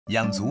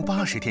养足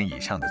80天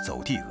以上的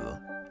走地鹅，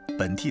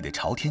本地的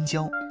朝天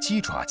椒、鸡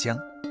爪姜，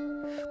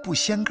不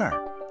掀盖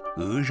儿，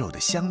鹅肉的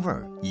香味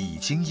儿已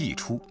经溢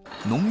出，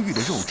浓郁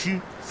的肉汁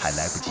还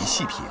来不及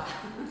细品，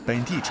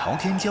本地朝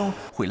天椒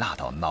会辣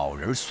到脑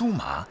仁酥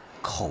麻，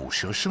口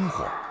舌生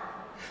火，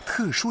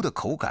特殊的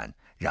口感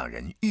让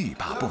人欲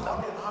罢不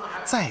能，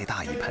再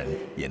大一盆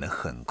也能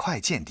很快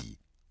见底。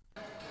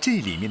这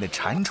里面的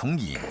馋虫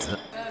引子，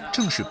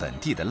正是本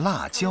地的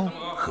辣椒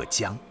和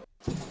姜。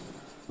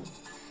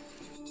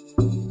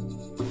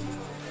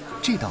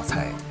这道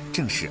菜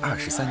正是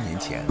23年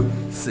前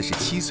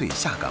47岁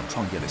下岗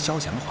创业的肖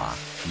祥华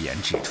研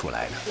制出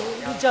来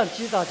的。酱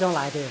鸡打酱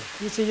来的，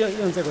一直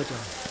用这个酱。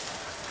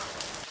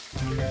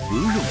鹅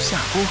肉下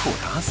锅后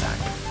打散，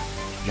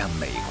让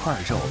每块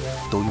肉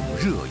都用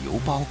热油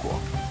包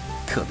裹。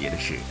特别的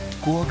是，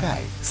锅盖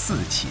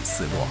4起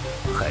4落，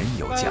很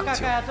有讲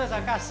究。盖最少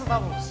盖4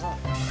到5次，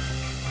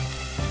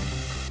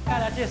盖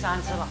了第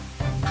3次了。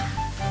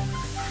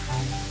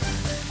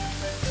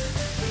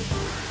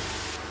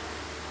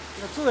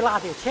最辣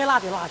的甜辣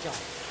的辣椒。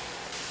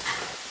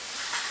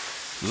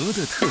鹅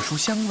的特殊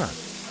香味儿，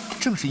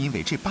正是因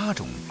为这8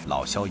种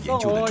老肖研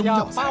究的中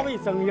药材8味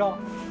中药，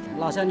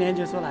老肖研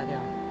究出来的。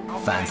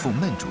反复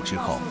焖煮之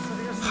后，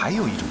还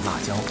有一种辣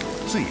椒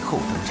最后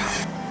登场。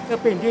这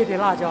本地的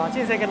辣椒，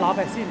就是给老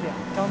百姓的，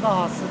刚到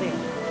好吃的，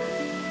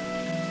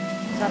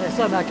下来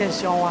蒜苗更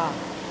香啊。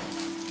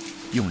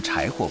用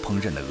柴火烹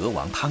饪的鹅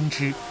王汤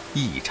汁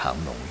异常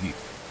浓郁。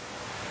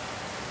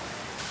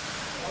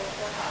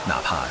哪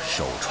怕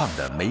首创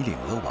的梅岭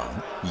鹅王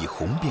已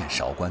红遍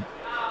韶关。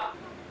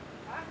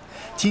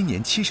今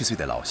年70岁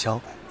的老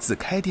肖，自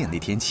开店那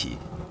天起，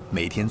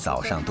每天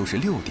早上都是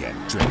6点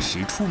准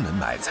时出门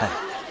买菜，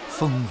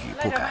风雨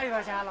不改。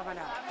老板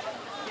娘，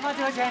那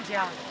多少钱斤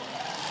啊？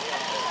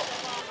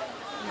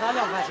那2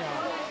块钱。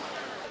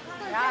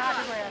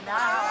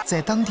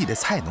在当地的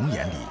菜农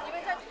眼里，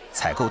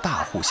采购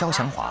大户肖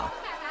祥华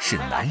是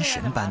男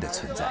神般的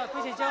存在。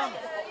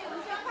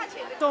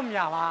都唔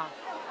要嘛？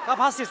我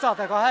怕洗澡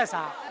的，我还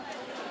啥？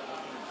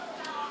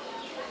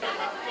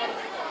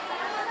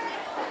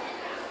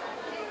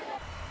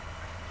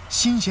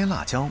新鲜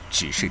辣椒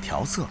只是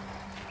调色，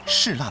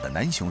嗜辣的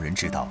南雄人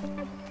知道，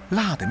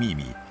辣的秘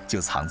密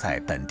就藏在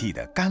本地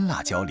的干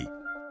辣椒里。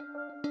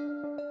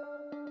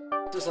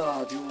至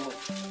少就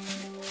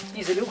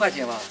26块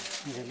钱吧。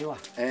26啊？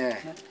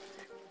哎，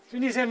就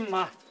25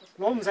嘛，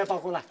我唔使包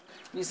过来。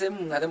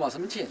25还得冇什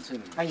么钱，所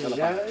以。哎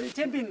呀，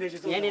煎饼的就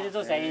做。年年都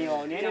做生意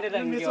哦，年年都在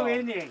没做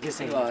1年嘅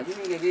生意。因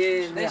为嗰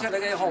個你曉得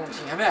嗰個行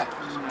情係咪？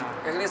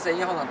嗰個生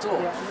意好難做。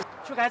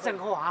去開整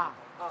貨啊！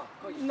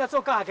那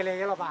做價嘅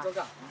嚟了吧？做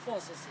價，放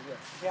肆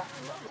使用。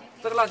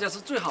這個辣椒是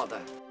最好的。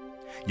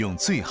用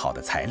最好的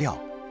材料，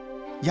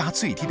压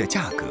最低的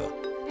價格，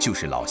就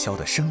是老肖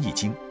的生意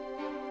經。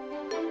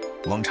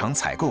往常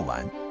採購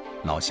完，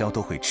老肖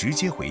都會直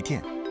接回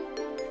店。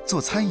做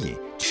餐飲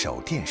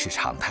守店是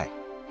常態。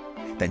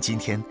但今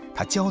天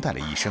他交代了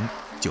一聲，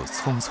就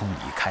匆匆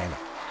離開了。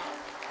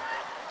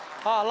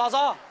好，老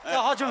周，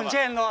要好久不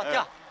見了，對。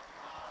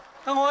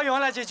那我用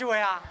了幾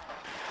位啊？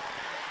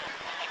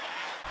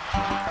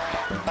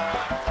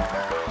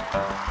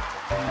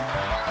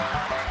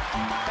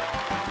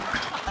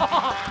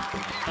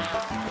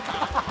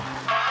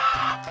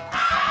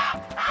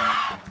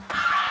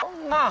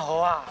暗喉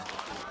啊，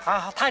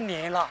太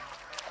黏了，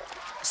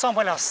上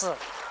不了市。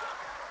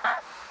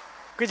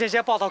给姐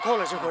姐报到扣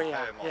了就可以啊。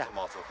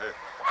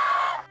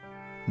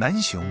南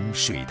雄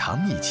水塘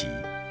密集，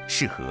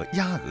适合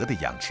鸭鹅的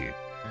养殖。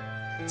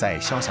在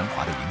肖祥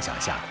华的影响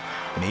下，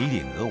梅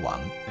岭鹅王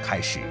开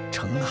始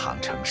成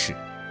行成市。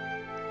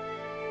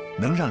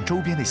能让周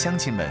边的乡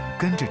亲们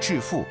跟着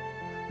致富，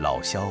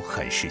老肖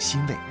很是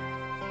欣慰。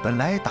本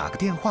来打个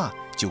电话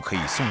就可以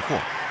送货，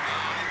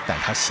但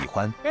他喜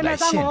欢来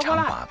现场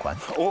把关。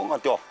我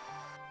掉。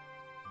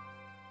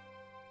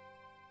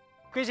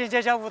给姐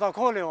姐舞蹈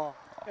课了哦，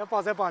要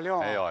保质保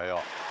量。哎呦。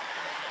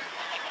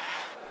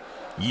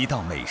一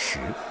道美食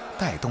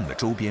带动了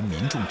周边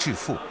民众致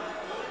富。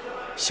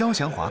肖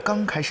祥华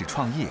刚开始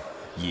创业，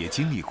也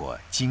经历过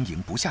经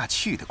营不下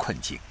去的困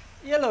境。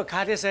一路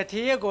开的时候，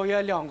第1个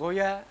月、2个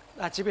月，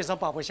基本上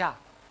保不下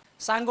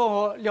，3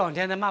个月2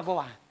天都卖不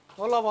完。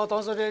我老婆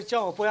当时就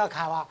叫我不要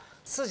开了，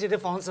自己的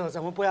房子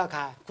怎么不要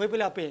开，回不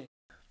了本。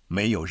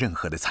没有任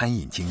何的餐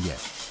饮经验，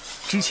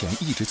之前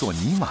一直做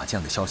泥瓦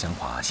匠的肖祥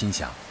华心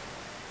想，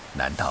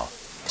难道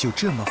就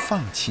这么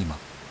放弃吗？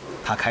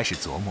他开始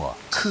琢磨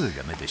客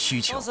人们的需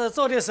求。当时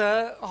做的时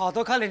候，好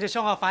多客人就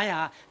向我反映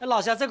啊，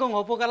老肖这个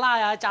我不够辣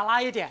呀，加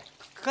辣一点。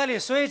客人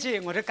说一句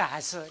我就改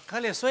一次，客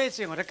人说一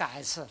句我就改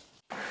一次。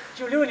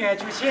96年、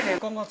97年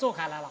刚刚做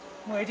开来了，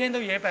每天都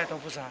100多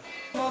不是，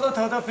弄得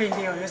头都昏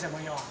掉，有什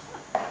么用啊？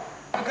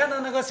我看到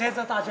那个车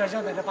子大脚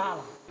就在那怕了。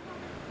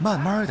慢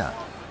慢的，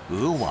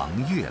鹅王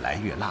越来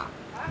越辣，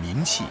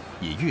名气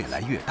也越来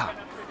越大。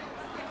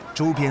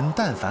周边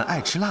但凡爱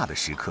吃辣的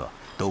食客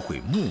都会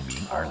慕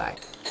名而来。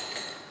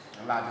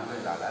辣就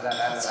对了，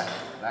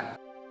来。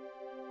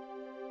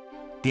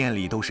店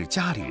里都是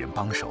家里人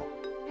帮手，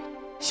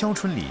肖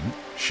春林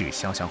是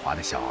肖祥华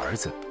的小儿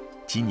子，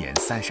今年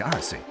32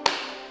岁。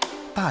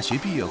大学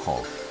毕业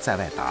后，在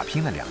外打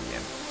拼了2年，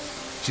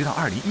直到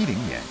2010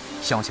年，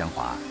肖祥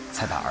华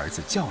才把儿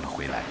子叫了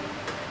回来，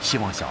希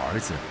望小儿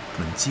子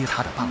能接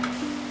他的棒。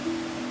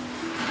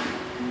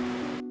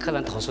客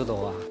人投诉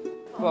多啊，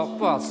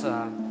不好吃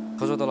啊，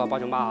投诉多了爸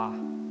就骂啊。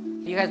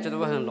一开始觉得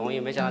会很容易，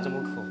没想到这么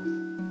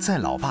苦。在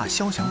老爸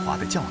肖祥华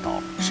的教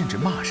导甚至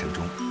骂声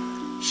中，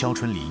肖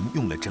春林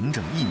用了整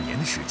整1年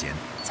的时间，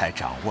才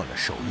掌握了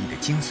手艺的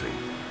精髓。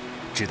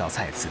直到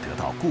再次得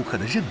到顾客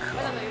的认可，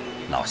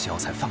老肖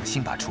才放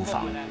心把厨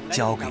房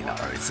交给了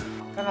儿子。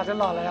刚才这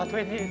老了要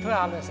退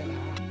下来谁了？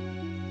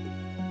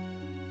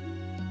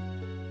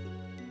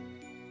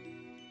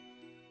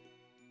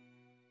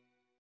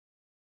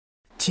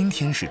今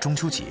天是中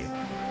秋节，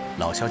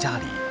老肖家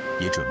里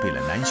也准备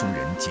了南雄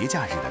人节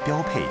假日的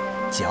标配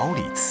饺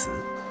里糍，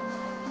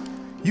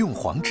用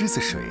黄栀子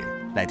水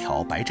来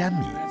调白粘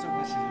米，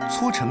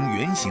搓成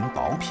圆形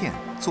薄片，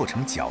做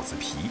成饺子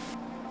皮。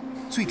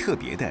最特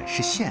别的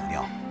是馅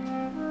料，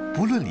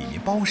不论里面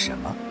包什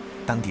么，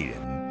当地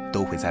人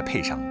都会再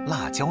配上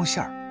辣椒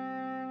馅儿。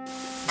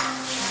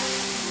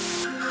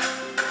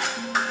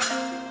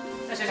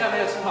在学校没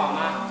有吃饱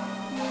吗？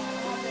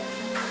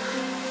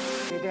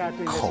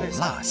口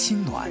辣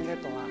心暖，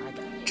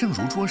正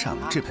如桌上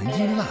这盆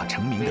因辣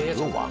成名的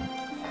鹅王，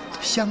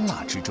香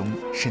辣之中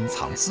深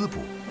藏滋补，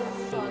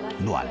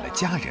暖了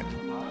家人，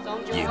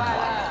也暖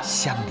了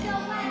乡邻。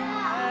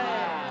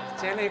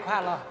节日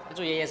快乐！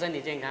祝爷爷身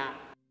体健康。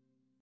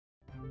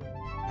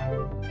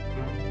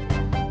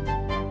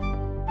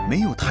没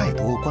有太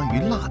多关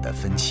于辣的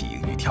分歧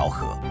与调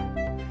和，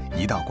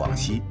一到广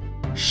西，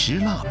食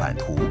辣版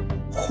图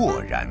豁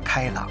然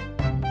开朗。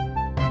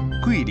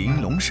桂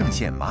林龙胜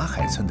县马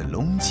海村的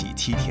龙脊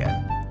梯田，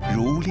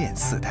如恋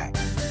4代。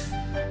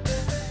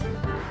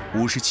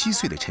57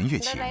岁的陈月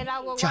琴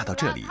嫁到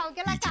这里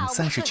已经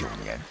39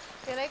年，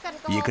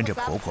也跟着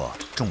婆婆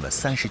种了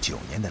39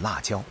年的辣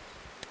椒。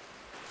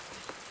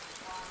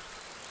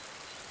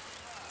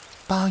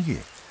8月，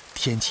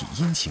天气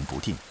阴晴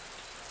不定，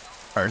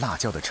而辣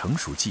椒的成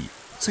熟季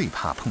最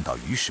怕碰到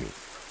雨水。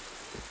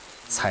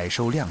采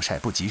收晾晒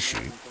不及时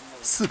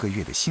，4个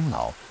月的辛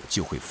劳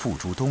就会付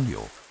诸东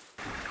流。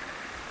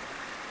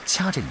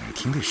掐着雨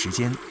停的时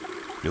间，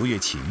刘月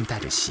琴带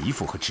着媳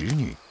妇和侄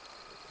女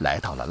来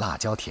到了辣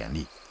椒田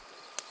里。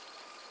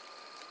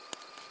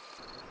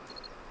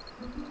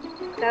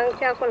刚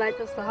嫁过来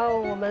的时候，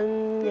我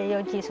们也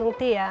有几兄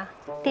弟啊，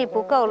地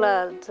不够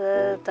了，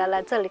再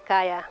来这里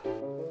盖呀。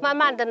慢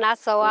慢的拿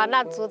手啊，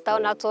拿竹刀，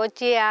拿镯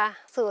接啊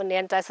，4、5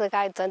年才是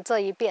盖成这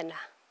一遍了。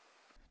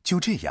就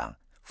这样，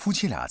夫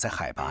妻俩在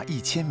海拔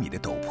1000米的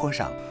陡坡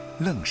上，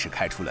愣是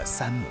开出了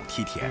3亩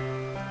梯田。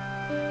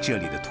这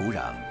里的土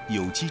壤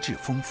有机质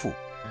丰富，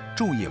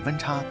昼夜温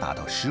差达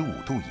到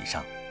15度以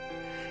上，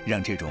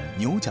让这种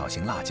牛角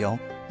型辣椒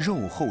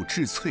肉厚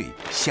质脆，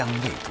香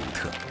味独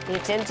特。以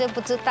前就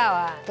不知道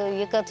啊，都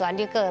一个转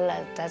一个了，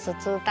才是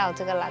知道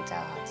这个辣椒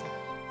好吃。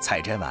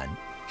采摘完，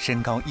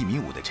身高1.5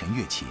米的陈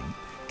月琴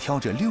挑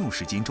着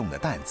60斤重的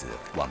担子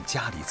往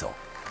家里走。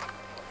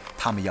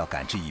他们要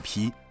赶制一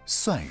批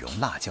蒜蓉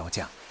辣椒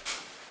酱。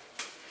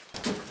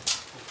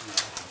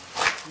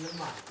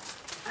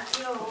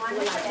这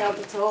个辣椒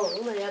不错，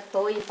我们要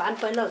多一半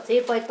杯了，这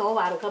杯多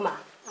完个嘛。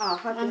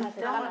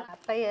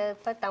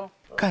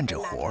干着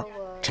活，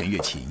陈月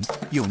琴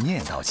又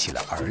念叨起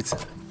了儿子。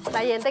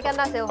大爷，这个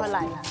那时候回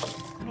来了。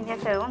明天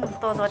中午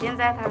多做点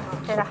在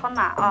它好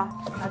辣啊。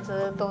还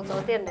是多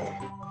做点的，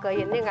个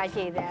人的爱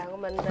记的。我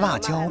们辣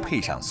椒配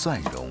上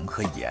蒜蓉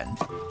和盐，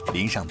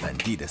淋上本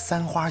地的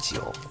三花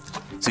酒，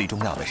最重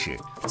要的是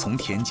从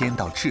田间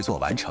到制作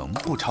完成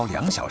不超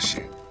2小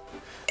时。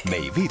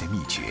美味的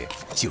秘诀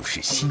就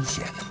是新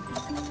鲜。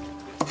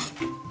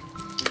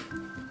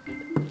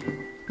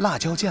辣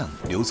椒酱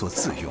留作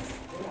自用，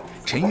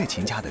陈月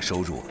琴家的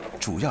收入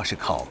主要是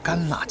靠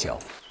干辣椒。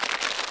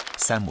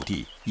3亩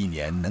地，1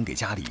年能给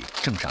家里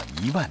挣上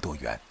1万多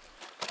元。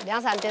2、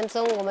3点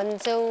钟我们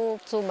就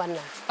出门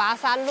了，爬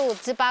山路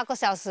7、8个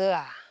小时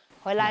啊，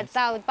回来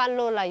到半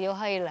路了又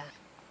黑了。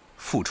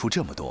付出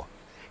这么多，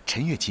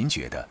陈月琴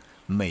觉得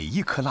每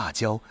一颗辣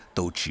椒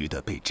都值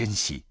得被珍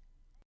惜。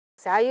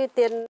下雨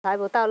天采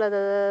不到了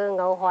都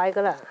熬坏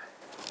个了。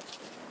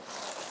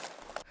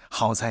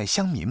好在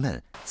乡民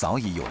们早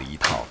已有了一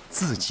套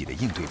自己的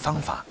应对方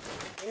法。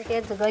今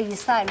天这个雨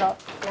晒了，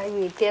那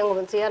雨天我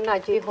们就要拿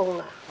去烘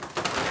了。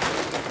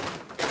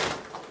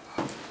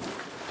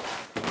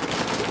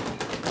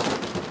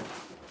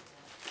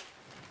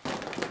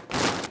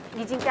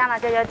已经干辣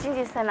椒要紧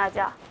急生辣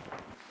椒。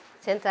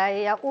现在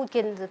要5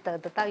斤就得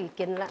到1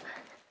斤了。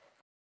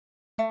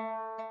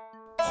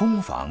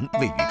烘房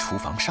位于厨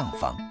房上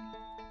方，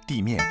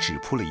地面只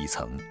铺了一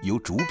层由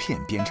竹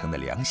片编成的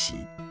凉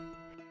席。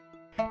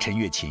陈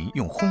月琴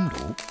用烘炉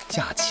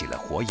架起了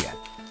火眼，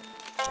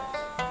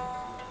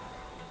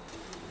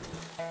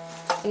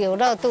有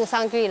热度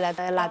上去了，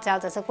辣椒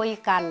就是煨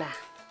干了。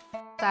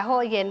在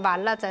火眼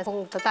完了再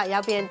烘，到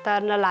要变的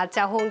那辣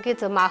椒烘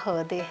就麻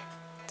合的，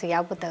就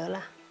要不得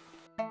了。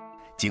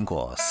经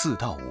过4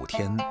到5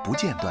天不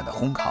间断的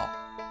烘烤，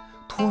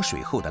脱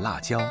水后的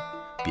辣椒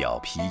表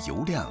皮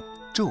油亮、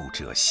皱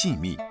褶细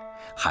密，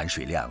含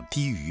水量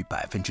低于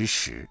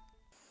10%。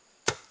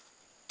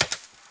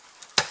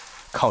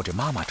靠着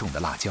妈妈种的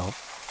辣椒，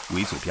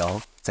韦祖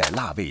标在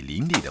辣味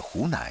林立的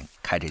湖南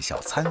开着小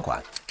餐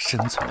馆，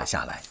生存了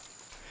下来。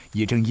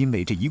也正因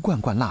为这一罐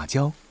罐辣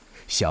椒，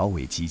小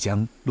韦即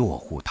将落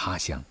户他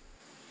乡。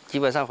基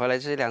本上回来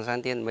就是2、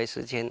3天，没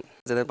时间，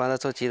只能帮他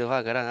做鸡的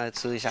话，给让他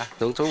吃一下。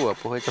农作我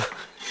不会做。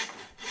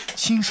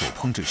亲手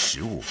烹制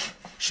食物，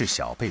是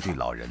小贝对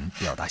老人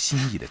表达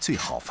心意的最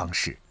好方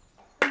式。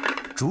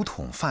竹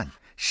筒饭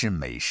是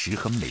美食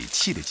和美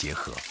气的结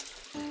合。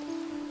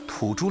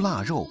土猪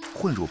腊肉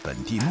混入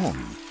本地糯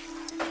米，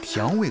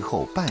调味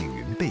后拌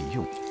匀备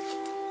用。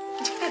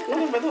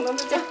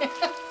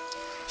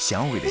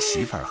小伟的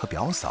媳妇儿和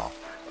表嫂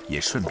也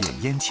顺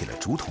便腌起了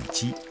竹筒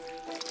鸡。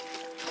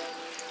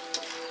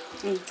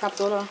差不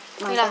多了，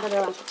马上就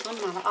了，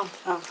马上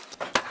啊。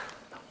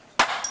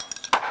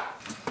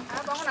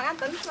帮我拿个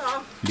灯子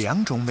哦。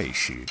2种美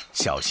食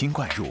小心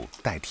灌入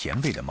带甜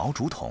味的毛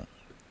竹筒，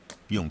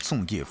用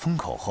粽叶封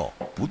口后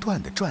不断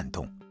地转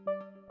动。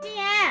金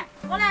妍，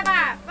过来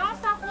吧，帮我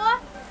烧火。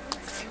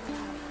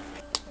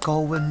高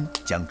温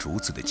将竹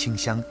子的清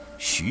香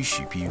徐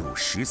徐逼入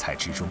食材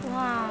之中，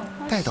哇，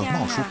待到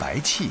冒出白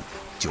气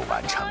就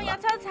完成了。要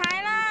炒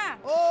菜啦！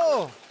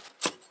哦，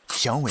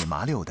小伟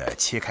麻溜地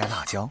切开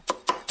辣椒，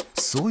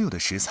所有的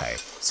食材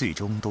最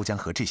终都将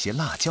和这些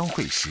辣椒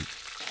会师。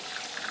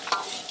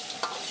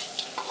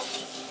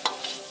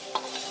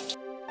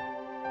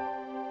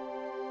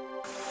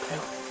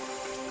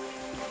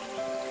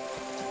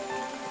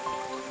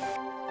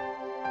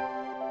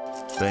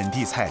本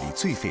地菜里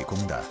最费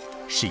工的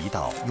是一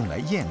道用来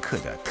宴客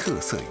的特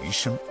色鱼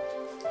生。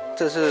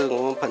这是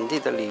我们本地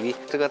的鲤鱼，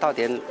这个稻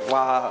田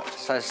挖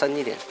深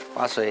一点，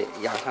把水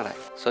养上来，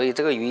所以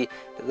这个鱼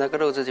那个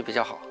肉质就比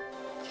较好。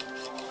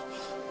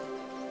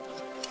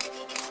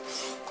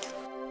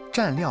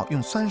蘸料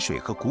用酸水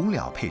和骨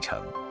料配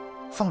成，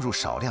放入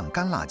少量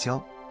干辣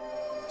椒，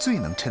最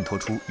能衬托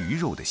出鱼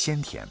肉的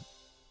鲜甜。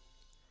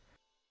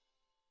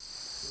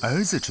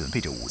儿子准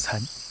备着午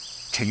餐，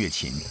陈月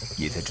琴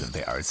也在准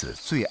备儿子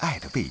最爱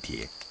的味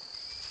碟。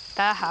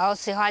他好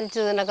喜欢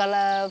吃那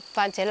个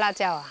番茄辣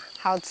椒啊，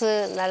好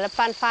吃，拿来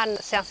拌饭，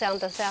香香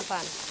的下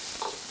饭。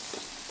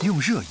用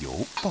热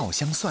油爆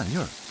香蒜粒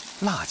儿、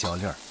辣椒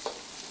粒儿。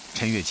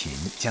陈月琴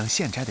将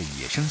现摘的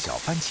野生小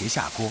番茄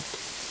下锅，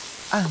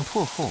按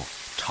破后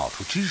炒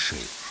出汁水，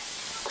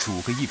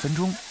煮个1分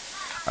钟，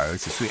儿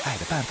子最爱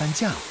的拌饭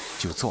酱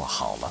就做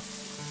好了。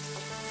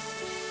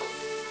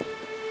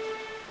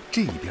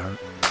这边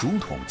竹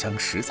筒将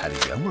食材的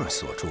原味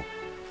锁住，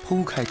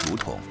剖开竹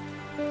筒，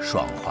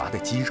爽滑的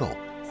鸡肉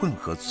混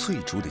合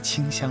脆竹的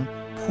清香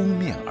扑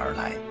面而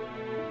来，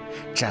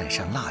蘸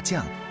上辣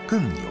酱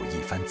更有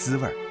一番滋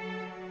味儿。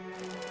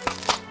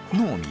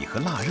糯米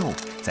和腊肉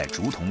在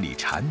竹筒里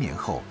缠绵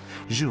后，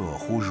热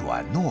乎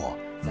软糯，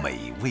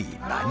美味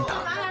难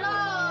挡。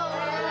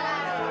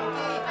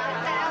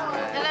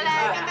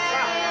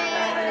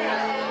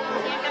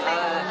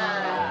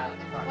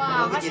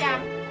哇，好香！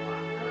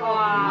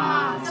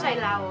哇，真係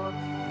辣喎！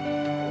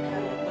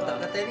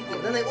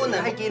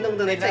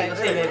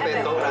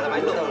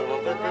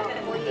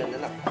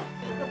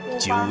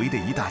久违的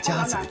一大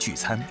家子的聚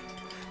餐，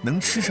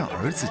能吃上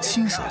儿子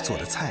亲手做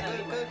的菜，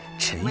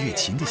陈月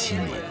琴的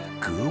心里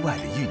格外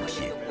的熨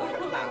帖。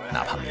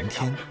哪怕明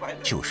天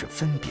就是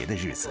分别的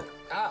日子。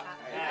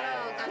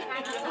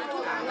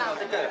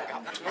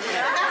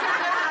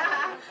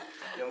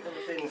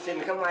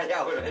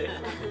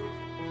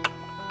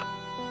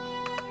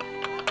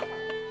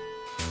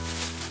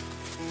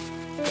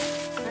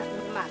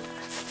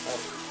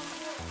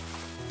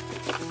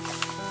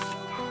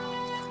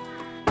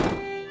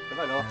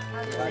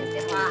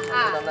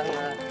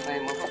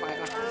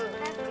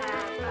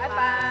拜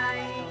拜，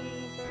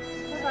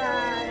拜拜。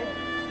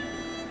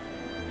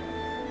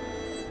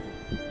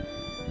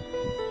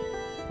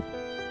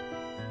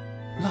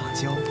辣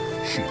椒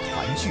是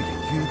团聚的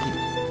约定，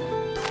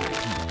土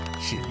地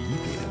是离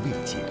别的慰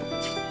藉。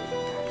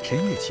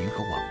陈月琴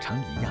和往常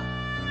一样，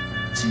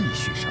继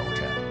续守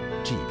着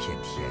这片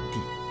田地。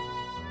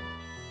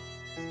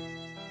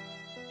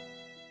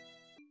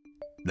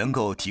能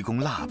够提供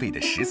辣味的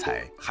食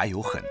材还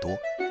有很多，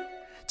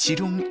其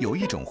中有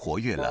一种活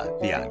跃了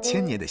2000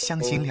年的香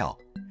辛料，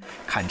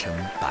堪称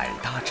百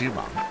搭之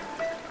王。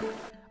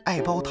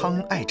爱煲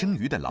汤、爱蒸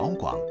鱼的老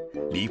广，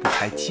离不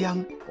开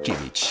姜这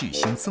味去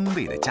腥增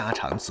味的家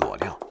常佐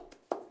料。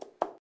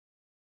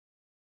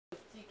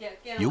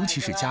尤其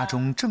是家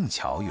中正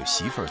巧有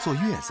媳妇儿坐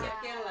月子，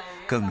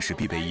更是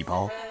必备一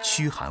包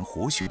驱寒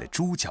活血的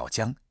猪脚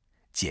姜，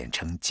简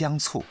称姜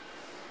醋。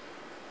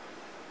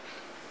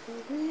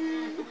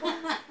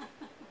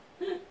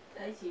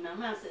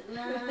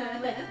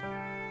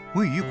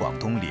位于广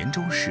东连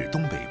州市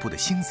东北部的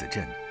星子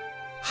镇，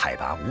海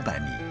拔500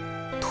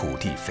米，土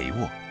地肥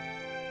沃，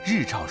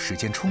日照时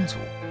间充足，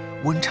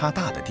温差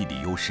大的地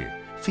理优势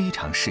非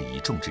常适宜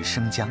种植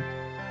生姜。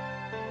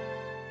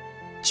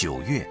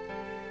9月，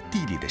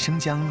地里的生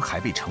姜还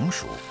未成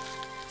熟，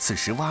此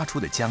时挖出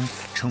的姜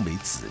称为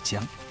子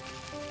姜。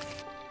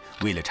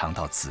为了尝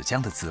到子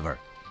姜的滋味，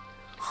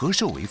何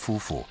寿维夫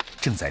妇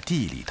正在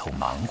地里头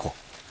忙活。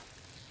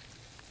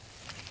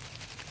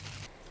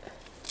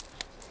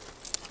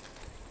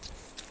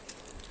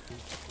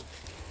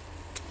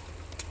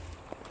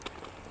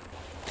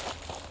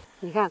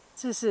你看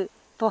这是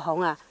多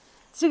红啊！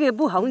这个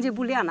不红就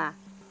不亮了。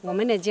我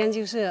们的姜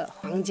就是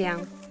黄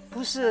姜，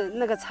不是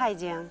那个菜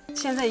姜。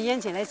现在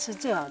腌起来吃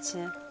最好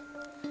吃。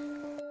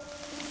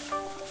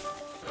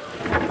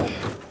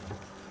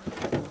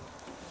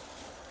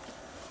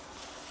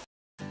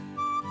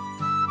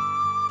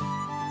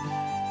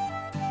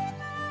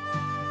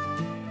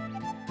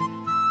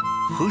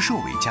何寿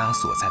伟家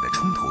所在的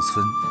冲头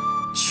村，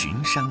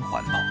群山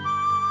环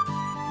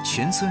抱，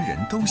全村人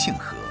都姓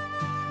何，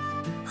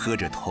喝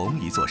着同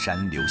一座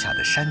山流下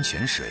的山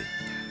泉水。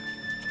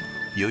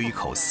有一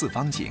口四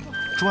方井，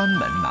专门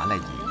拿来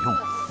饮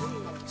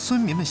用。村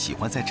民们喜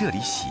欢在这里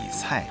洗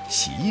菜、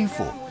洗衣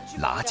服、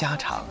拉家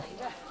常。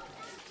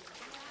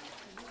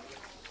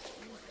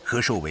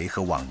何寿维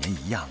和往年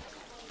一样，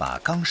把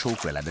刚收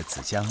回来的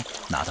子姜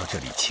拿到这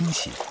里清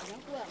洗。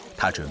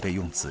他准备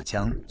用子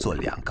姜做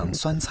2缸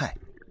酸菜。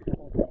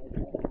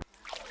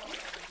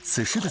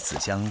此时的子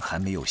姜还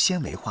没有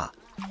纤维化，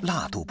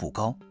辣度不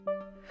高，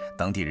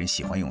当地人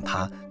喜欢用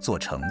它做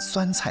成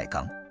酸菜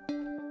缸。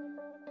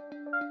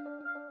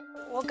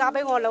我嫁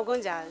俾我老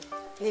公就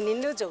年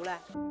年都做啦。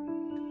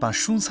把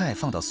蔬菜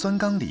放到酸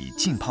缸里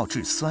浸泡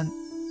至酸，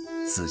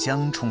子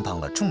姜充当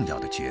了重要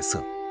的角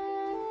色。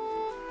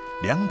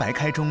凉白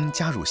开中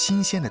加入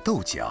新鲜的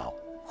豆角、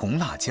红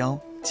辣椒、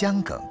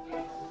姜梗，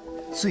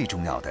最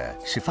重要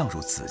的是放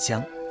入子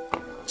姜。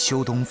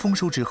秋冬丰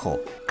收之后，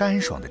干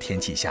爽的天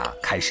气下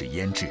开始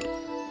腌制。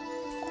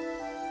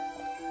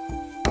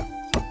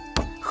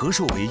何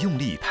寿维用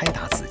力拍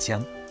打子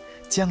姜，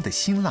姜的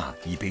辛辣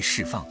已被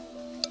释放，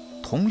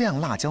同量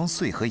辣椒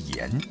碎和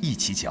盐一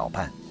起搅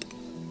拌，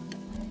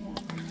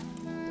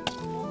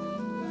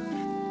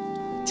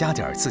加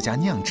点自家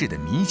酿制的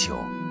米酒，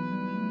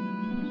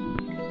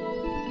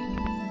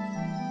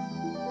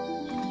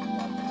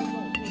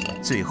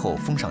最后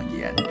封上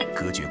盐，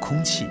隔绝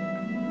空气。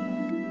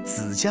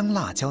子姜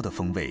辣椒的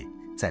风味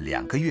在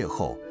2个月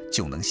后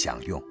就能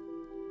享用。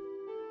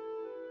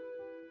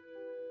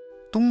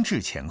冬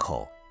至前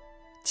后，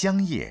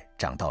姜叶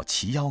长到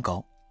齐腰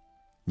高，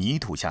泥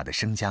土下的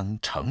生姜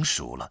成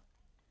熟了。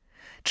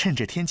趁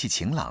着天气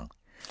晴朗，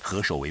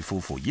何寿维夫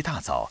妇一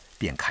大早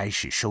便开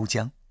始收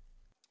姜。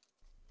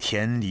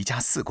田离家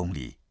4公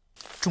里，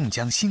种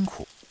姜辛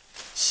苦，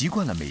习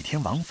惯了每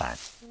天往返，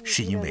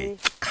是因为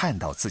看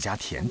到自家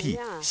田地，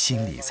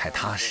心里才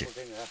踏实。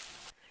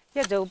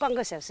要走半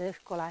个小时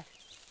过来，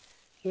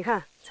你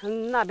看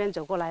从那边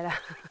走过来了。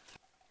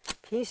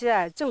平时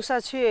啊种下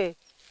去，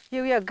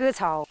又要割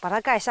草把它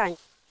盖上，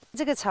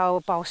这个草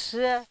保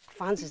湿，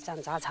防止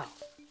长杂草。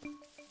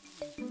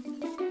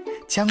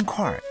姜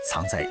块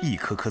藏在一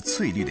颗颗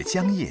翠绿的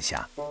姜叶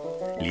下，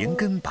连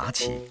根拔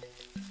起，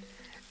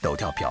抖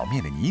掉表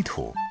面的泥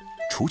土，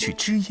除去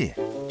枝叶，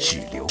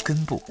只留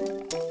根部。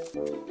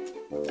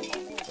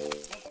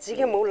之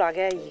前冇辣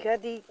嘅，而家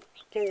啲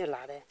姜就辣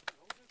嘅。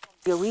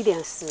有一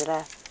点死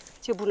了，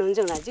就不能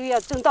种了，就要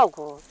种稻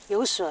谷，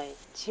有水，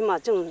起码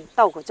种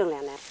稻谷种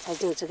2年才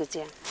种这个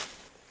姜。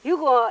如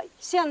果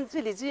像这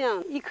里这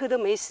样一颗都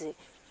没死，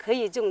可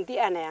以种第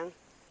2年。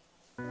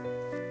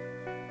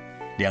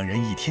2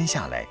人一天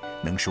下来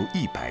能收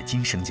100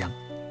斤生姜，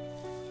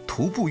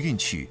徒步运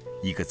去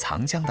一个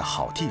藏姜的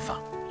好地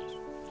方。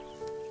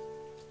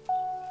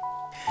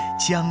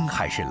姜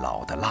还是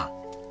老的辣，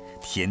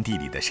田地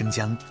里的生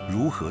姜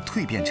如何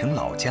蜕变成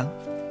老姜？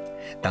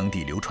当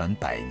地流传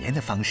100年的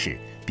方式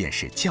便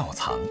是窖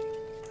藏。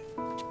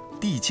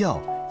地窖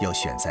要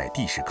选在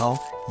地势高、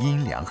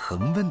阴凉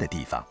恒温的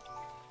地方。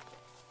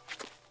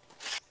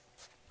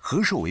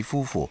何寿维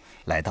夫妇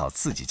来到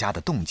自己家的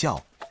洞窖，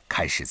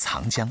开始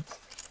藏姜。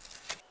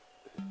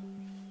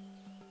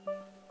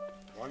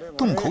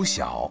洞口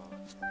小，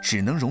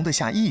只能容得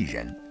下1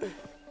人。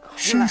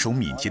身手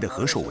敏捷的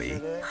何寿维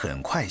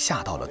很快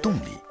下到了洞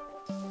里，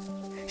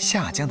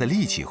下姜的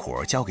力气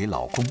活交给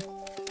老公。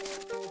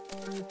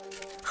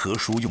何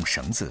叔用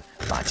绳子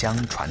把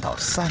姜传到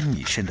3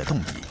米深的洞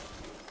底。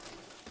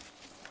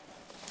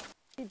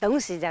懂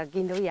時就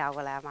見到有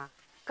噶啦嘛，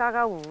家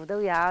家戶戶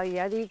都有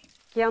啲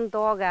姜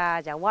多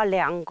噶就挖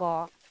2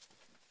個。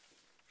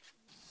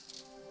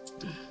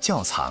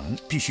窖藏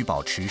必須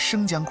保持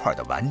生姜塊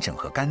的完整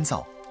和乾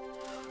燥，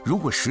如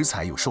果食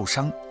材有受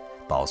傷，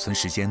保存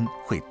時間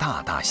會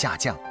大大下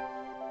降。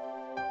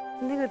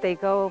呢個地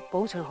夠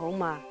保存好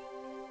嘛，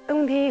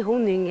冬天好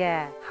暖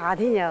嘅，夏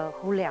天又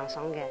好涼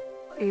爽嘅。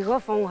如果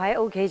放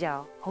喺屋企就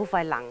好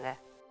快冷嘅。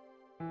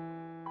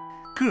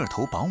个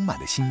头饱满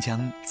的新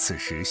姜，此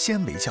时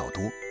纤维较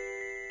多，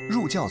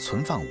入窖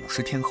存放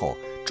50天后，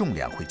重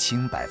量会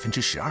轻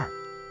12%。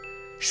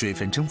水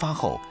分蒸发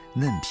后，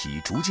嫩皮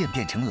逐渐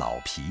变成老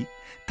皮，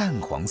淡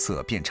黄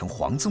色变成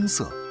黄棕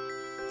色，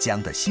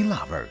姜的辛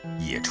辣味儿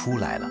也出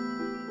来了。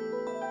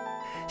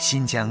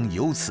新疆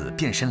由此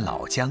变身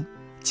老姜，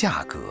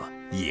价格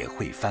也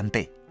会翻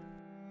倍。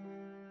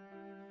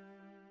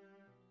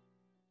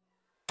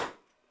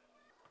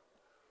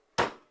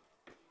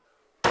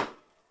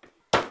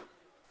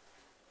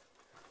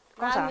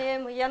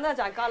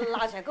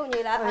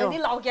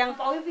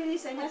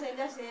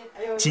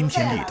今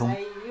天立冬，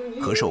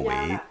何寿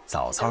维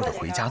早早的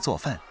回家做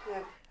饭，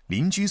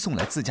邻居送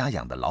来自家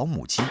养的老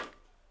母鸡，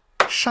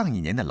上一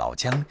年的老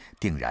姜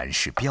定然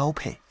是标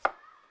配。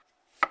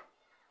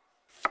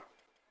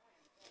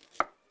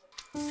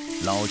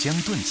老姜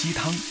炖鸡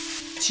汤，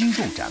鸡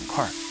肉斩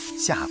块，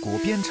下锅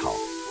煸炒，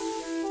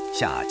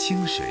下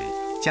清水、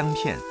姜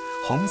片、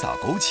红枣、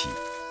枸杞，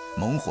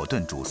猛火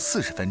炖煮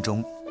40分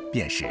钟，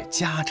便是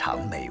家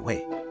常美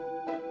味。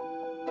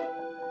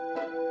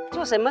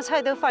做什么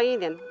菜都放一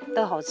点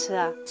都好吃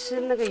啊，吃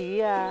那个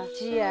鱼啊、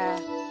鸡啊。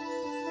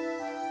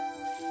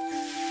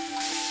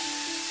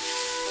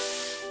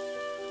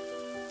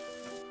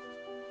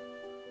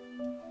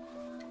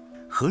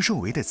何寿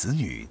维的子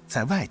女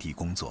在外地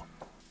工作，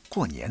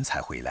过年才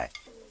回来，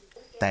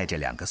带着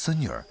2个孙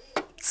女儿，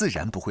自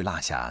然不会落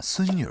下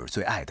孙女儿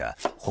最爱的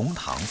红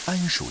糖番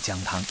薯姜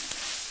汤。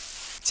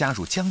加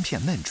入姜片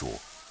焖煮，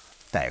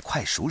待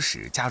快熟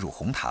时加入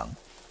红糖，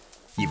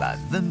一碗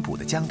温补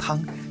的姜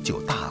汤就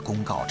大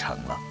功告成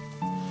了。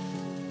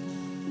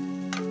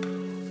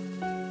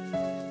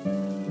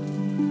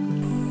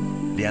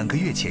2个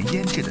月前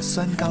腌制的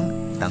酸缸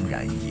当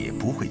然也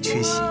不会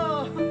缺席。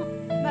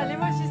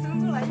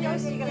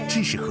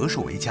这是何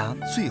寿维家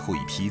最后一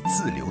批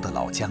自留的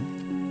老姜，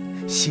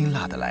辛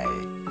辣的来，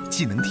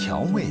既能调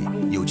味，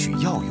又具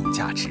药用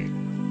价值。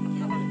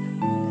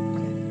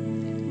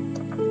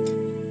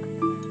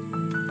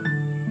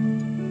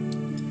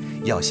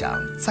要想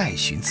再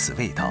寻此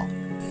味道，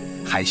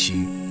还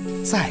需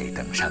再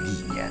等上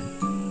1年。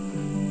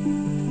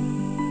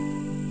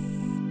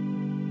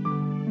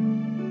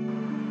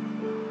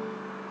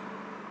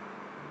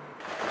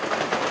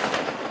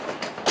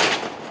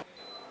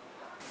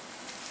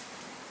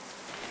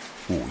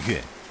5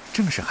月，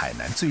正是海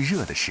南最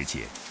热的时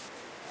节。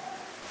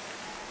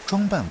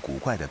装扮古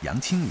怪的杨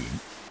清林，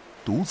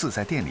独自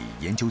在店里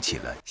研究起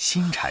了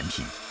新产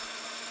品。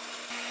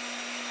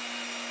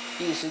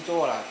第一次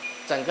做了，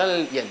整个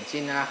眼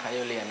睛啊，还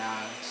有脸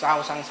啊，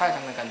烧伤晒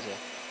伤的感觉，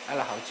挨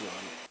了好久了。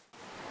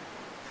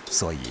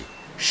所以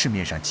市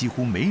面上几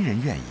乎没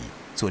人愿意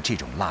做这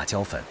种辣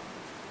椒粉。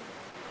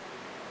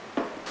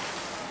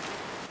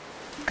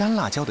干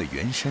辣椒的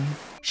原身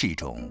是一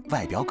种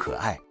外表可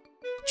爱，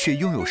却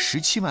拥有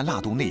17万辣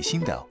度内心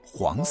的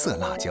黄色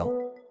辣椒，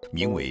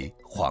名为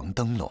黄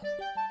灯笼。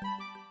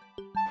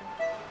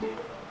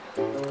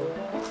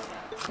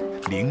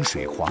零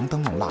水黄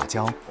灯笼辣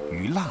椒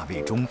于辣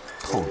味中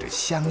透着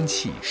香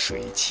气、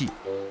水汽，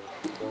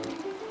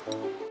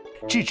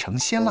制成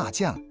鲜辣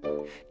酱，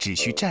只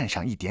需蘸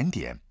上一点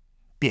点，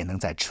便能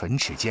在唇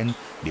齿间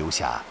留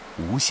下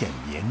无限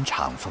绵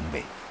长风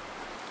味。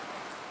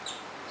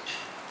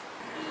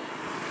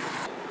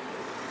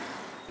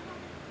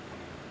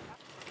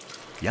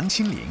杨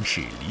清林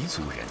是黎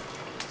族人，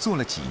做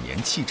了几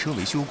年汽车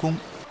维修工，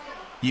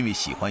因为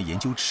喜欢研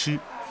究吃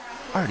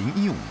，2015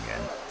年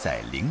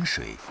在陵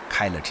水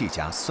开了这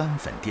家酸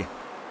粉店。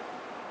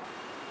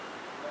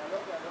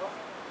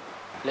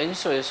陵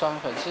水酸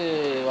粉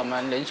是我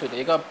们陵水的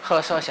一个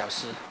特色小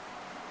吃。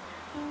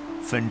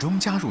粉中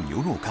加入牛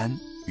肉干、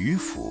鱼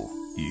腐、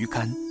鱼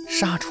干、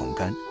杀虫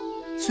干，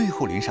最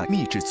后淋上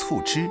秘制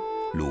醋汁、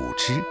卤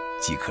汁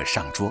即可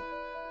上桌。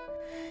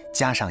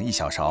加上1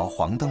小勺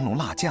黄灯笼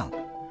辣酱，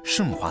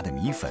顺滑的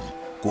米粉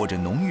裹着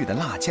浓郁的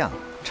辣酱，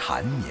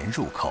缠绵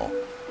入口，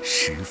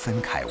十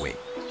分开胃。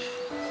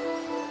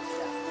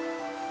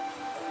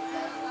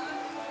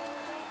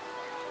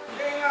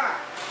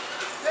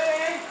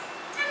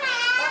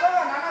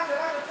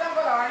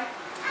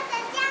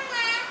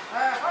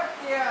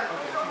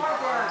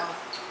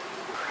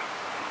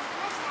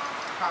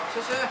好，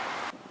谢谢。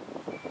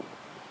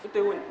不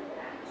对问，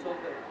说的。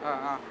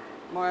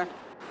冇。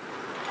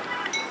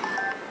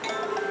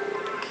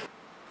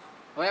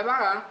我要8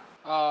个。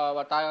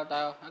我带了。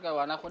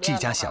这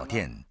家小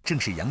店正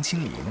是杨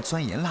清林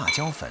钻研辣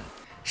椒粉，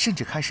甚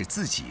至开始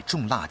自己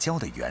种辣椒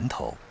的源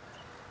头。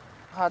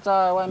它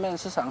在外面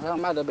市场上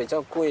卖的比较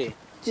贵，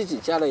自己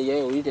家里也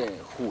有一点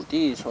土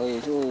地，所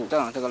以就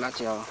种了这个辣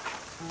椒。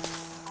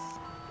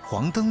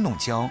黄灯笼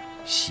椒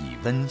喜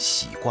温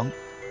喜光，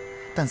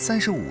但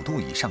35度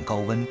以上高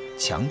温、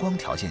强光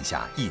条件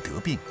下易得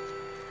病。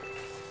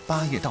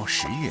8月到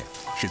10月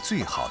是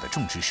最好的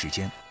种植时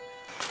间。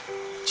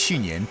去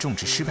年种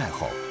植失败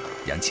后，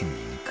杨清林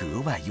格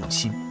外用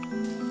心。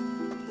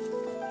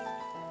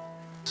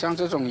像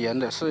这种盐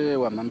的是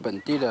我们本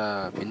地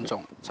的品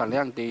种，产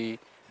量低，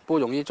不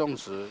容易种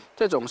植。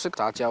这种是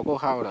杂交过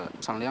后的，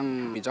产量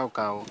比较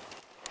高。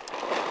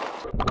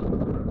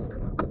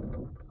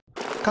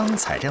刚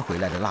采摘回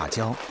来的辣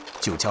椒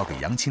就交给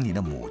杨清林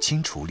的母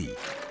亲处理，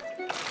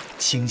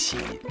清洗、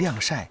晾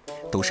晒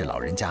都是老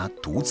人家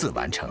独自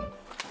完成。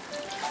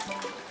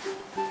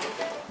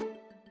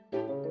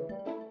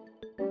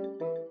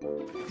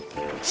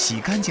洗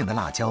干净的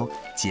辣椒，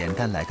简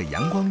单来个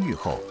阳光浴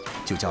后，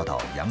就交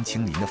到杨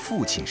清林的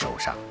父亲手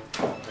上。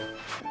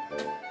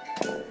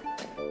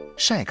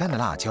晒干的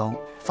辣椒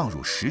放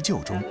入石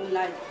臼中，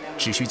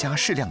只需加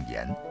适量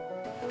盐，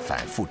反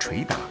复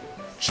捶打，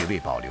只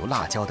为保留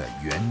辣椒的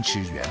原汁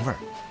原味儿。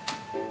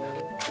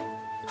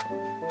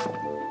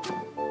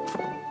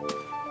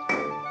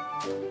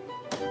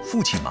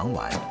父亲忙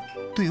完，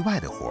对外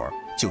的活儿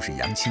就是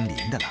杨清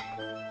林的了。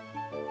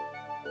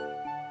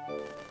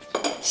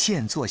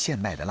现做现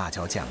卖的辣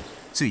椒酱，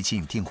最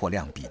近订货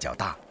量比较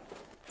大，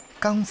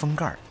刚封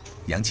盖儿，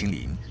杨清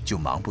林就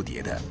忙不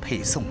迭地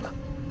配送了。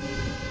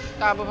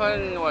大部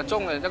分我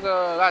种的这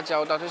个辣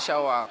椒都是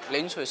销往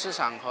陵水市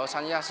场和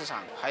三亚市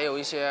场，还有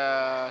一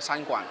些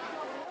餐馆。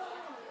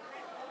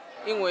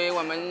因为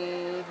我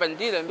们本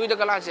地人对这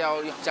个辣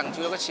椒讲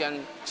究了个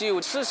钱，只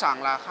有市场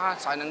了，它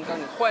才能更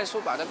快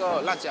速把这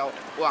个辣椒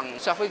往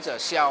消费者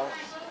销。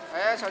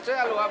哎，小姐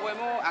啊，路啊，为么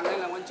红年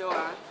人温椒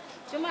啊？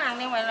怎么红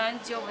年为人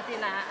椒不得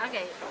啦？啊个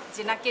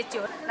是那个椒，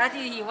那就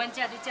喜欢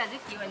吃就吃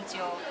就喜欢椒。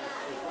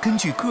根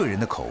据个人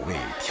的口味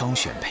挑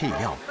选配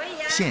料，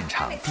现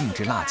场定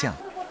制辣酱，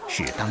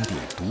是当地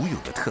独有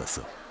的特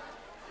色。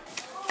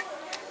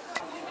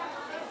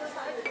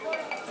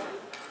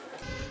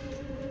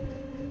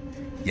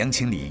杨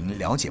清林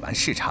了解完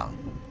市场，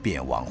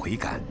便往回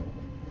赶。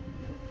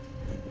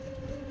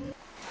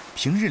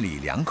平日里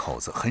两口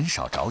子很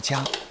少着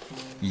家，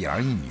一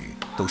儿一女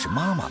都是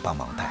妈妈帮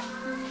忙带。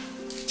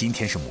今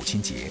天是母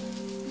亲节，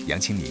杨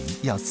清林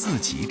要自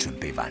己准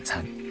备晚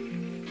餐。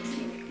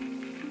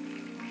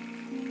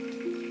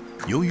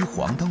由于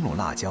黄灯笼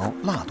辣椒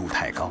辣度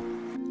太高，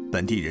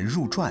本地人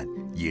入馔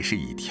也是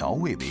以调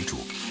味为主，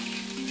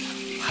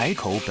海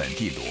口本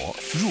地螺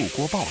入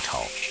锅爆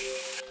炒。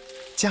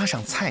加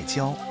上菜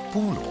椒、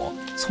菠萝、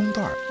葱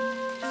段儿，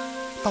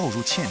倒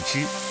入芡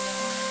汁，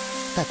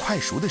待快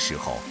熟的时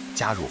候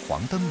加入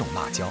黄灯笼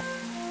辣椒。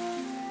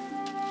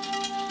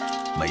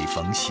每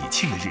逢喜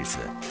庆的日子，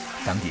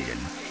当地人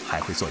还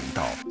会做一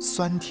道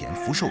酸甜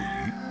福寿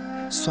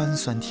鱼，酸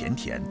酸甜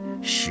甜，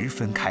十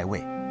分开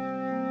胃。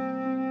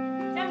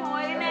加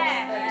梅咩？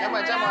加梅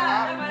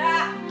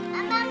啊！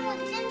阿妈母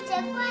亲节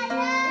快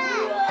乐！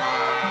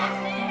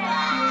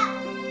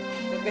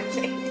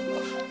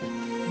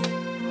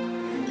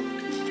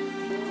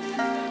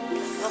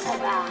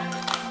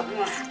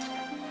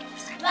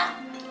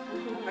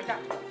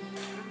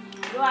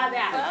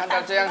看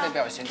到这样的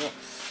表情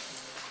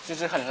就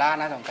是很辣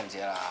那种感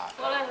觉了啊！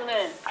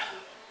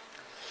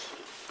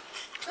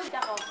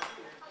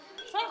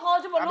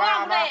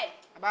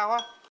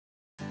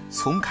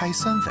从开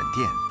酸粉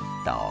店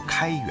到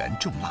开园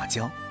种辣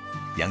椒，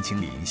杨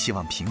清林希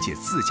望凭借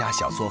自家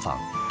小作坊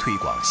推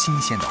广新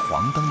鲜的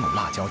黄灯笼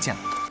辣椒酱。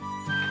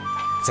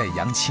在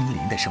杨清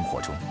林的生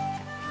活中，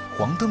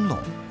黄灯笼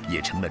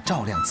也成了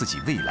照亮自己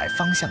未来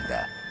方向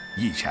的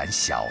一盏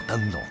小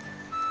灯笼。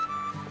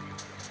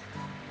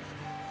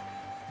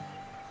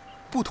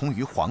不同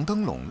于黄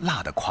灯笼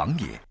辣的狂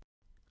野，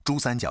珠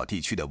三角地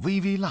区的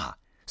微微辣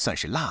算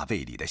是辣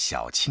味里的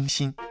小清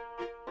新。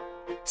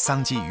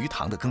桑基鱼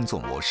塘的耕作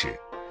模式，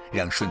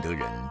让顺德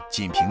人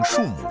仅凭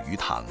数亩鱼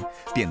塘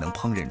便能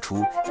烹饪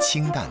出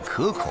清淡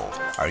可口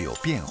而又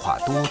变化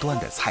多端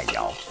的菜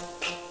肴。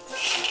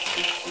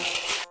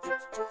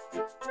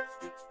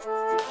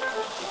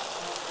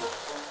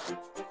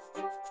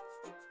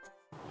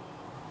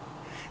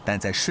但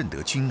在顺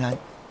德均安，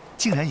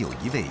竟然有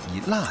一位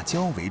以辣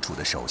椒为主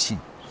的手信，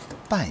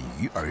拌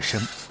鱼而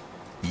生，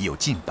已有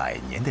近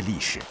100年的历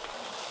史。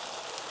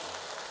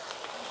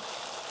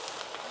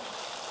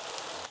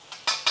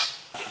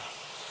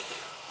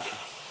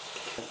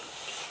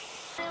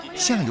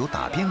向有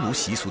打边炉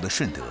习俗的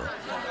顺德，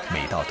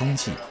每到冬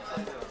季，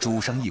煮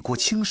上一锅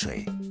清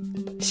水，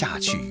下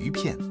去鱼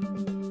片，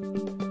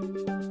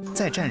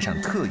再蘸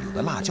上特有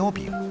的辣椒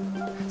饼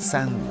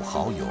，3、5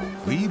好友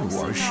围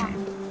炉而食。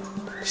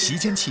席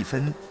间气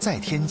氛再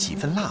添几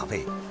分辣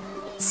味，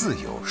自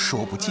有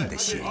说不尽的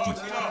写意。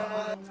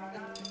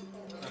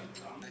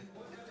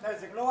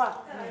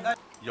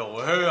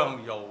又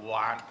香又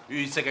滑，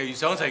越食就越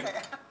想食。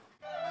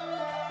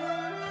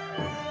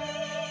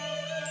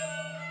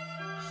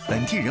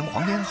本地人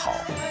黄连好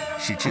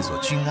是制作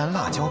均安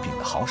辣椒饼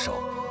的好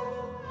手。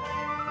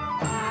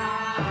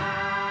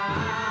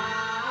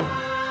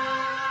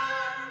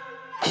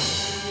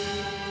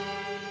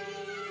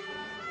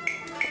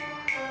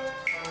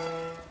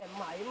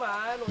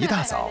一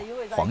大早，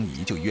黄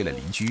姨就約了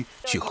鄰居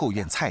去後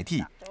院菜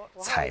地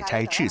採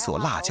摘製作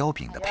辣椒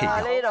餅的配料。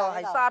呢度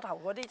係沙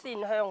頭嗰啲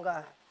鮮香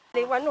㗎，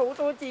你揾好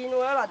多箭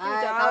喎，辣椒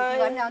仔。求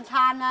其揾兩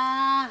餐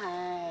啦，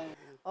唉。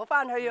我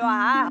翻去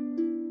話。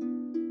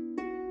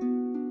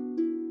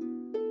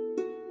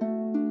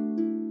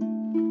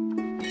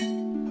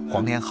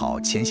黃連好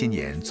前些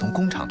年從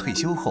工廠退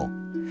休後，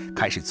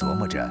開始琢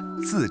磨着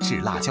自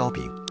製辣椒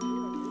餅。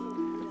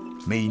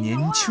每年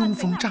秋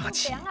風乍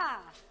起，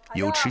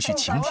有持續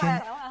晴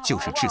天，就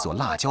是製作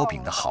辣椒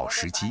餅的好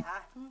時機。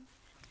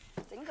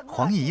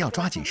黄姨要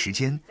抓緊時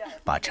間，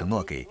把承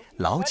諾給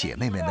老姐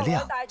妹們的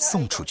量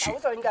送出去。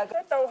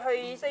到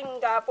去新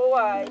加坡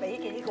啊，俾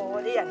幾個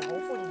嗰啲人好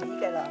歡喜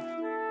嘅啦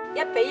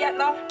，1比1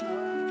咯。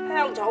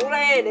香草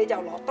咧，你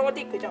就落多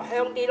啲，佢就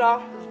香啲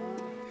咯。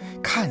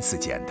看似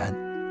簡單，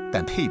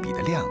但配比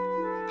的量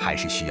還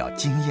是需要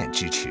經驗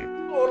支持。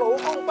我老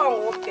公幫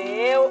我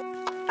攪，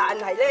但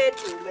係咧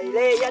調味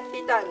咧一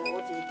啲都係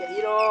我自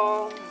己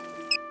咯。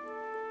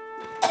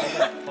可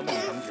唔可以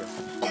冚住？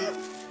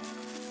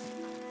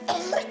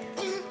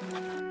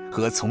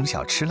和從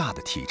小吃辣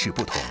的體質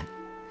不同，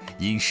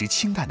飲食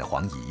清淡的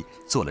黃姨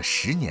做了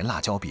10年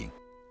辣椒餅，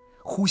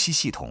呼吸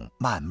系統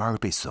慢慢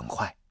被損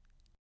壞。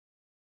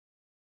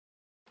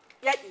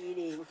12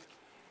年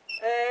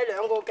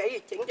，2個幾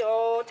月整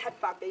咗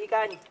700幾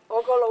斤。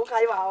我個老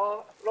契話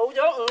我老咗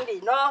5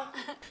年咯。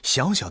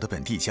小小的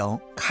本地椒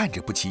看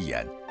着不起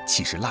眼，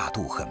其實辣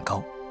度很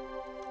高。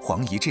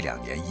黃姨這2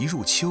年一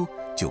入秋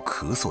就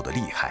咳嗽得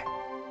厲害。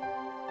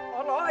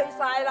我攞去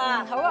曬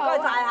啦，好啊，唔該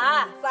曬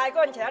嚇，曬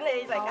乾請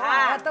你食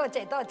嚇。多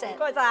謝多謝，唔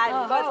該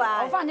曬，唔該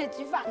曬。我翻去煮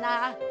飯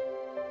啦。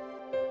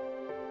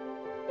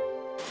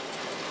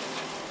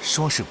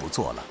說是不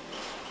做了，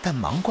但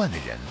忙慣的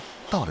人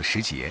到了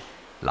時節，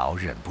老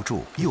忍不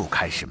住又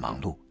開始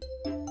忙碌。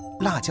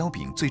辣椒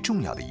餅最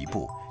重要的一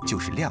步就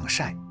是晾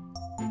曬，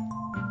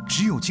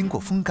只有經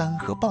過風乾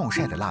和暴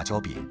曬的辣椒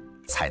餅，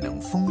才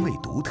能風味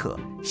獨特，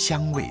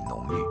香味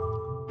濃郁。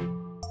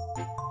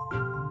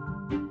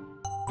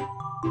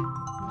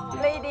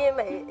呢啲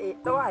味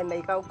都係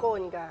未夠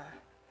乾㗎，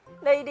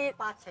呢啲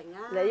8成啊！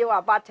你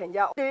話8成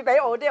就對比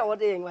我啲，我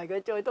哋認為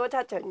佢最多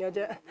7成嘅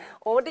啫。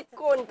我啲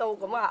乾到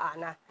咁啊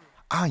硬啊！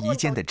阿姨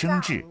間的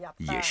爭執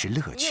也是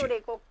樂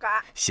趣。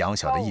小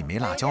小的一枚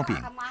辣椒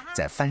餅，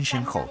在翻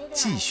身後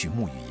繼續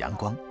沐浴陽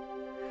光，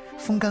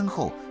風乾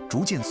後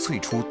逐漸萃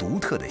出獨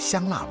特的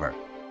香辣味兒。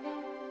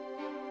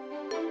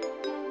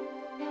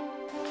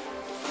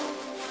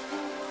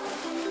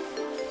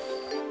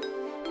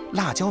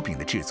辣椒餅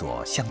的製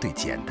作相對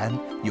簡單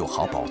又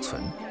好保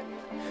存，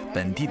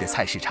本地的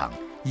菜市場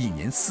1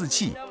年4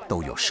季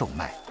都有售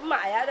賣。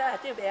賣啊，都係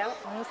椒餅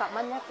50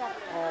蚊1斤。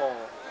哦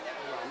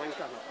，50蚊斤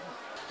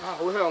啊，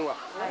好香喎！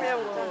好香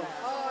喎！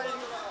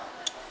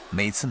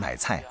每次買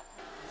菜，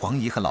黃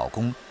姨和老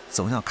公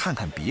總要看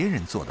看別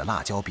人做的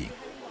辣椒餅。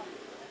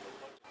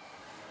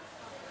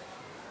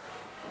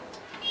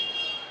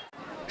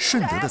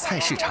順德的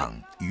菜市場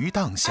魚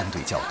檔相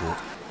對較多，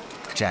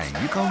斬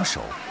魚高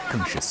手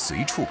更是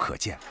隨處可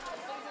見。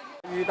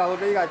遇到呢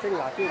個蒸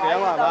辣椒餅係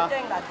嘛？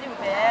蒸辣椒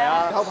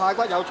餅。有排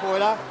骨有菜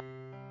啦。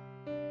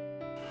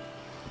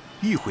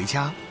一回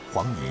家，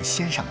黃姨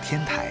先上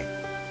天台。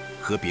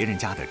和別人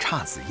家的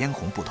姹紫嫣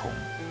紅不同，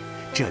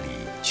這裡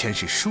全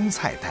是蔬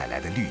菜帶來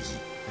的綠意。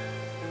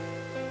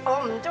我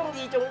唔中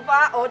意種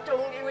花，我種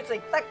要食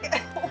得嘅。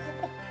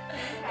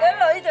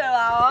啲女就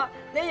話我：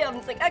你又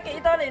唔食得幾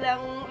多？你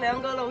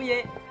兩個老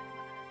嘢。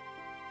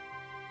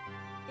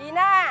賢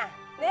啊，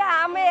你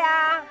喊咩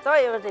啊？所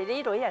以我哋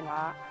呢女人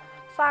話：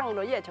生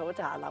女啊坐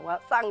茶樓啊，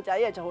生仔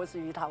啊坐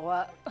樹頭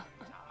啊。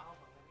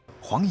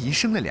黃姨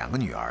生了2個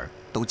女兒，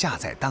都嫁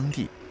在當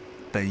地，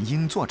本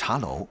應做茶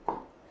樓。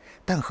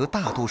但和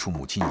大多數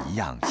母親一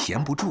樣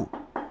閒不住，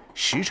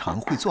時常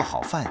會做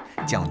好飯，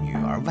叫女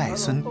兒外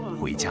孫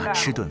回家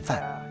吃頓飯。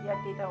一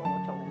啲都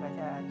我做嘅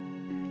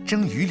啫。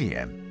蒸魚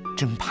臉、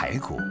蒸排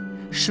骨，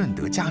順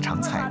德家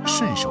常菜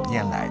順手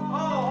拈來，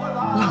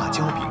辣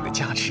椒餅的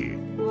加持，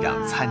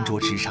讓餐桌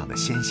之上的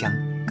鮮香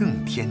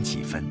更添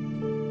幾分。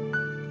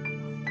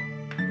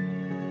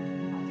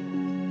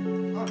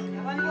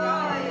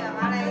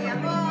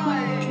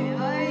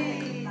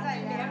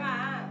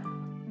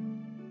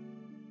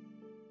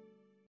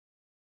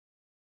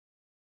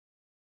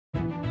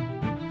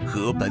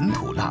和本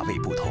土辣味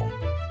不同，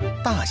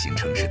大型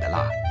城市的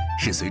辣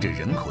是隨着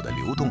人口的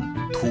流動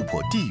突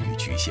破地域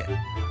局限。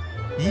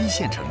1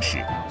線城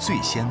市最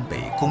先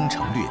被攻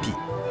城略地，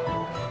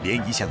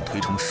連一向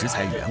推崇食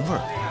材原味、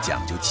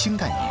講究清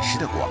淡飲食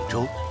的廣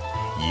州，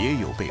也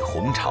有被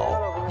紅潮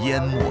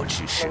淹沒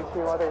之勢。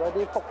我哋嗰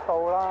啲福到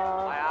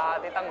啦，係啊，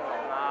啲燈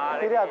籠啊，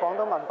呢啲係廣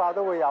東文化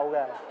都會有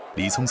嘅。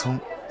李聰聰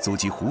祖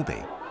籍湖北，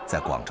在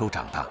廣州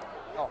長大，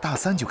大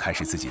3就開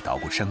始自己搗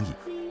鼓生意。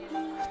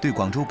對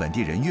廣州本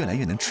地人越來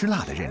越能吃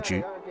辣的認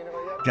知，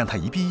讓他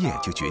一畢業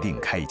就決定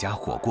開一家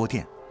火鍋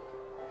店。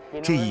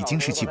這已經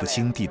是記不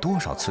清第多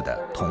少次的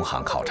同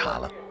行考察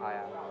了。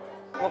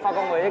我發覺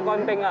我哋啲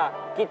乾冰啊，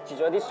結住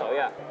咗啲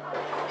水啊。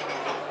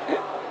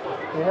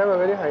而且佢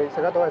嗰啲係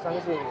食得到係新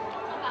鮮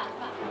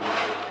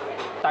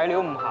嘅，底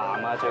料唔鹹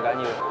啊，最緊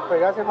要。佢而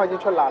家先開始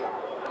出辣啦。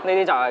呢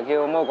啲就係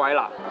叫魔鬼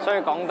辣，所以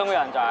廣東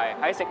人就係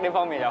喺食呢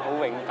方面就好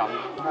勇敢。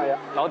係啊，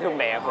攞條命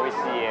去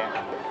試嘢。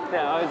啲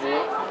人開始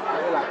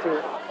啲辣椒。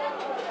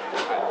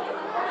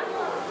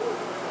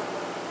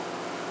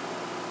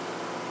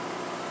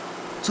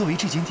作為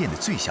這間店的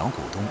最小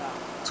股東，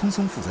聰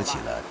聰負責起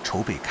了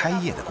籌備開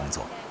業的工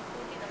作。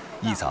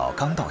一早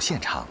剛到現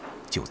場，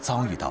就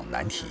遭遇到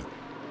難題。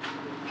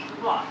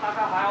哇，大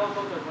家還要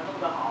多久才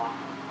弄得好啊？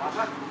馬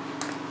上。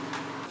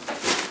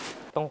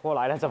动货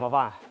来了怎么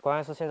办？关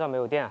键是现在没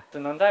有电，只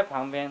能在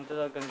旁边，就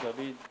是跟隔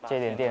壁接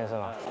点电是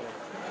吗？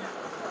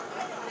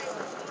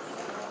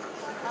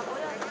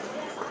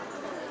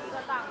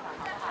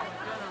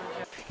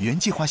原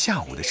计划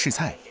下午的试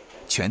菜，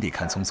全得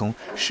看聪聪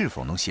是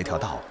否能协调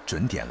到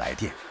准点来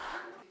电。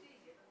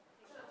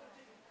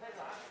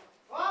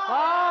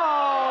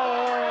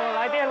哦，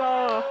来电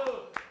了！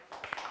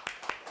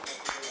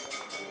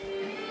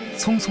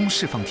聪聪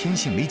释放天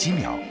性没几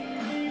秒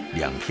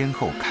，2天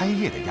后开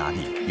业的压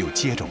力又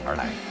接踵而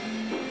来，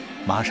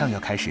马上要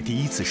开始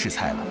第1次试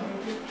菜了。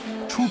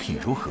出品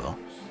如何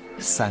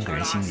？3个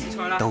人心里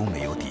都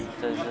没有底。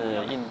这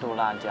是印度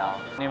辣椒，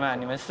你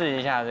们试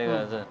一下这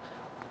个是。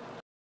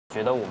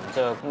觉得我们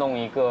这弄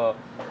一个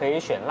可以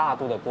选辣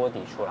度的锅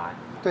底出来，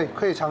对，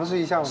可以尝试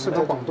一下我们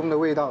这广东的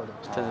味道的。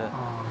就是。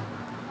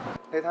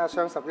你睇下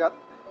雙11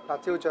辣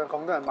椒醬，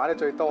廣東人買得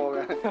最多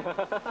嘅。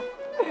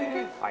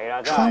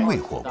川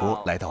味火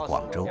锅来到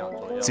广州，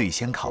最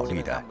先考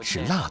虑的是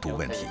辣度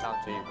问题。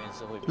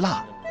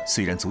辣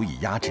虽然足以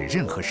压制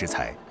任何食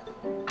材，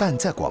但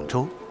在广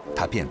州，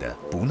它变得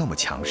不那么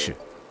强势。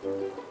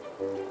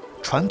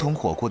传统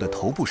火锅的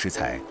头部食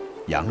材，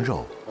羊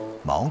肉、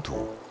毛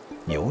肚、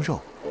牛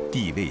肉。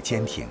地位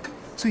坚挺，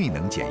最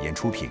能检验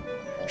出品，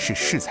是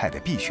试菜的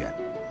必选。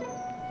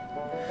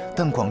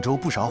但广州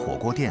不少火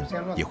锅店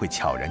也会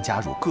悄然加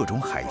入各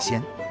种海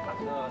鲜，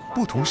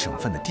不同省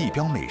份的地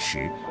标美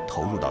食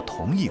投入到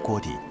同一锅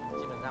底，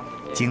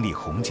经历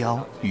红椒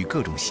与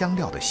各种香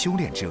料的修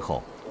炼之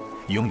后，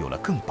拥有了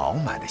更饱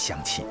满的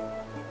香气。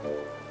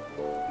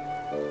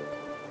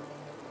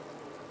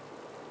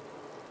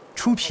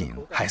出品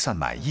还算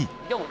满意，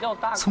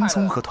聪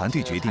聪和团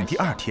队决定第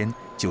2天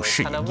就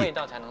试营业。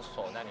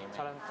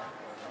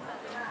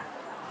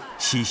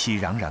熙熙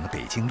攘攘的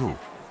北京路，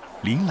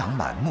琳琅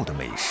满目的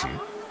美食，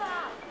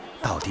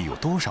到底有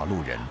多少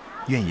路人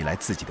愿意来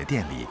自己的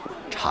店里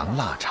尝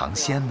辣尝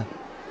鲜呢？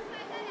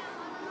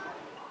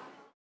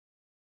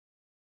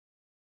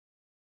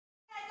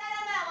家人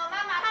们，我们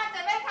马上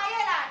准备开业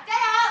了，加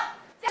油！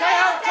加油！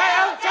加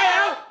油！加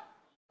油！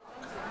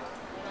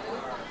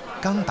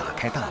刚打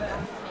开大门，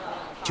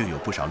就有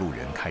不少路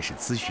人开始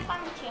咨询，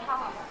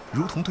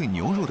如同对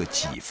牛肉的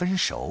几分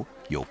熟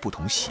有不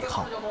同喜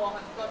好。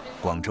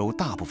广州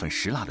大部分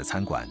食辣的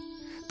餐馆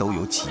都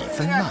有几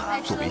分辣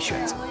作为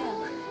选择。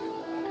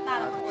辣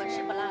的口味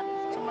是不辣的，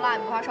这么辣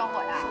你不怕上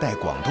火呀？带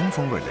广东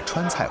风味的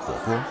川菜火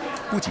锅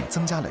不仅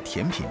增加了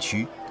甜品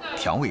区，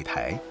调味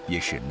台也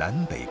是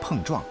南北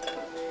碰撞。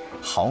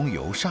蚝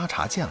油、沙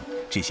茶酱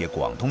这些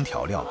广东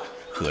调料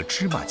和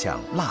芝麻酱、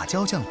辣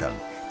椒酱等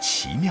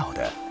奇妙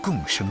的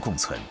共生共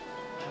存。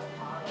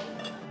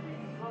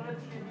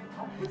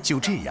就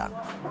这样，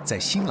在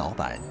新老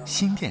板、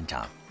新店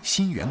长、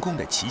新员工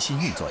的齐心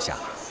运作下，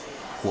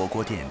火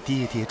锅店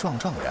跌跌撞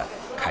撞地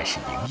开始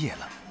营业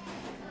了。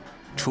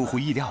出乎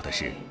意料的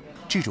是，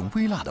这种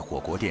微辣的火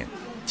锅店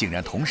竟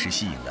然同时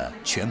吸引了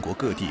全国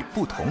各地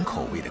不同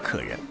口味的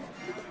客人。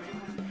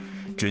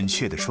准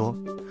确地说，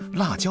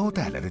辣椒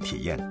带来的体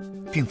验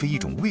并非一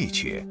种味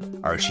觉，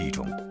而是一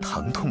种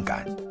疼痛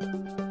感。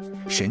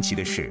神奇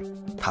的是，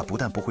它不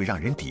但不会让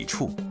人抵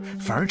触，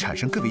反而产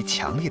生更为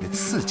强烈的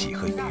刺激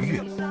和愉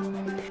悦。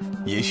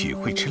也许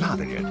会吃辣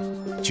的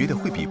人觉得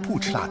会比不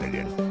吃辣的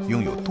人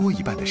拥有多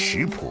一半的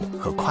食谱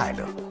和快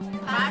乐。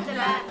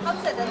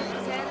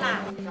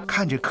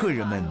看着客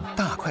人们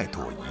大快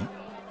朵颐，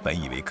本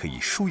以为可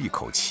以舒一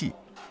口气，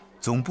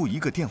总部一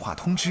个电话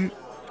通知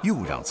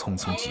又让聪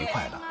聪急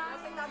坏了。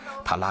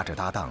他拉着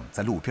搭档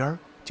在路邊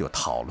就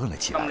討論了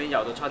起來。今年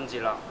又到春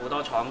節啦，好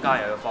多廠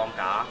家又要放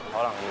假，可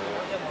能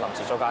要臨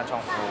時租間倉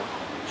庫，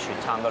存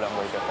差唔多2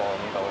個月嘅貨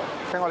咁到。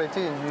比我哋之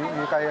前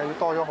預計嘅要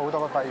多咗好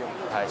多嘅費用。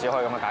係，只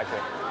可以咁樣解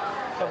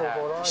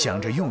決。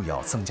想着又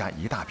要增加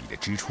一大筆的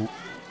支出，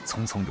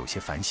聰聰有些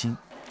煩心，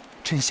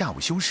趁下午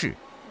休市，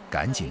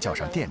趕緊叫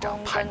上店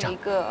長盤賬。一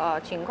個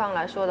情況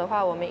來說的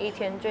話，我們1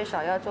天最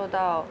少要做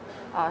到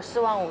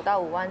4萬5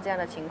到5萬這樣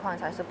的情況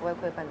才是不會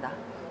虧本的，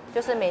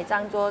就是每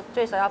張桌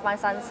最少要翻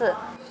3次。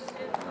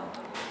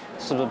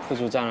是不是鋪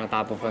租佔了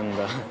大部分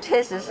的？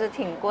確實是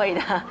挺貴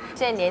的，現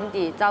在年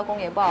底招工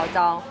也不好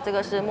招，這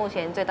個是目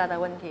前最大的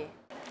問題。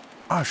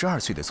22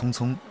歲的聰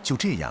聰就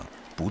這樣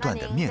不斷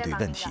地面對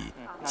問題，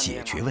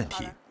解決問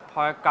題。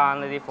開一間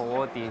呢啲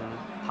火鍋店，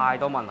太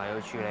多問題要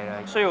處理啦，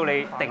需要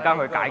你突然間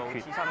去解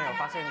決。上面有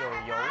發現有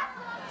油。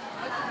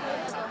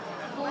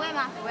卤味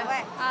嗎？卤味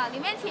啊，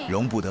裡面請。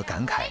容不得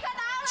感慨，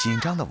緊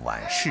張的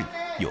晚市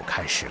又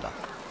開始了。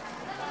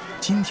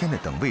今天的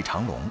等位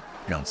長龍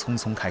讓聰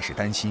聰開始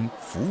擔心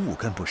服務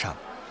跟不上。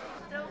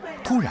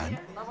突然，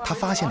他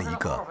發現了一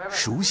個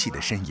熟悉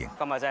的身影。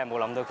今日真係冇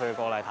諗到佢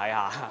過嚟睇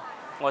下。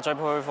我最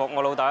佩服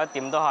我老豆一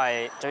點都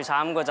係最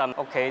慘嗰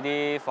陣，屋企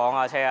啲房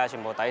啊、車啊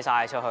全部抵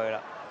晒出去啦。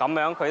咁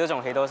樣佢都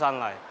仲起到身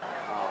嚟。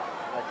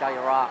那加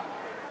油啊！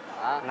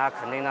那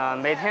肯定啊，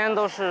每天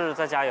都是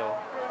在加油。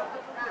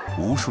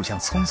無數像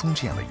聰聰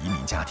這樣的移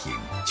民家庭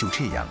就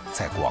這樣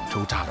在廣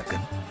州扎了根。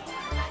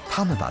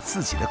他們把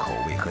自己的口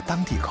味和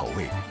當地口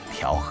味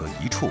調和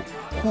一處，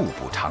互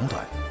補長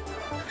短。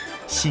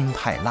新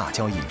派辣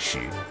椒饮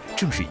食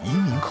正是移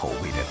民口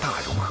味的大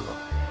融合，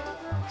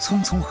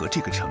匆匆和这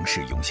个城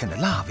市涌现的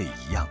辣味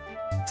一样，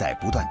在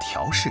不断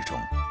调试中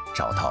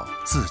找到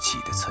自己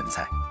的存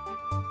在。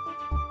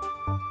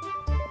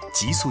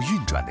急速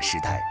运转的时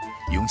代，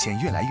涌现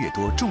越来越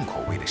多重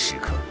口味的食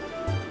客。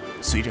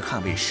随着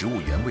捍卫食物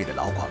原味的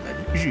老广们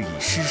日益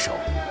失守，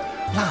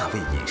辣味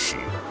饮食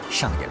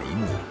上演了一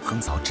幕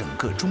横扫整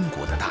个中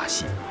国的大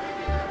戏。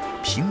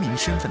平民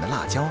身份的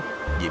辣椒，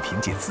也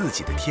凭借自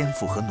己的天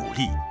赋和努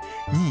力，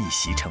逆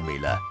袭成为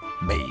了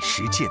美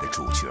食界的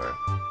主角。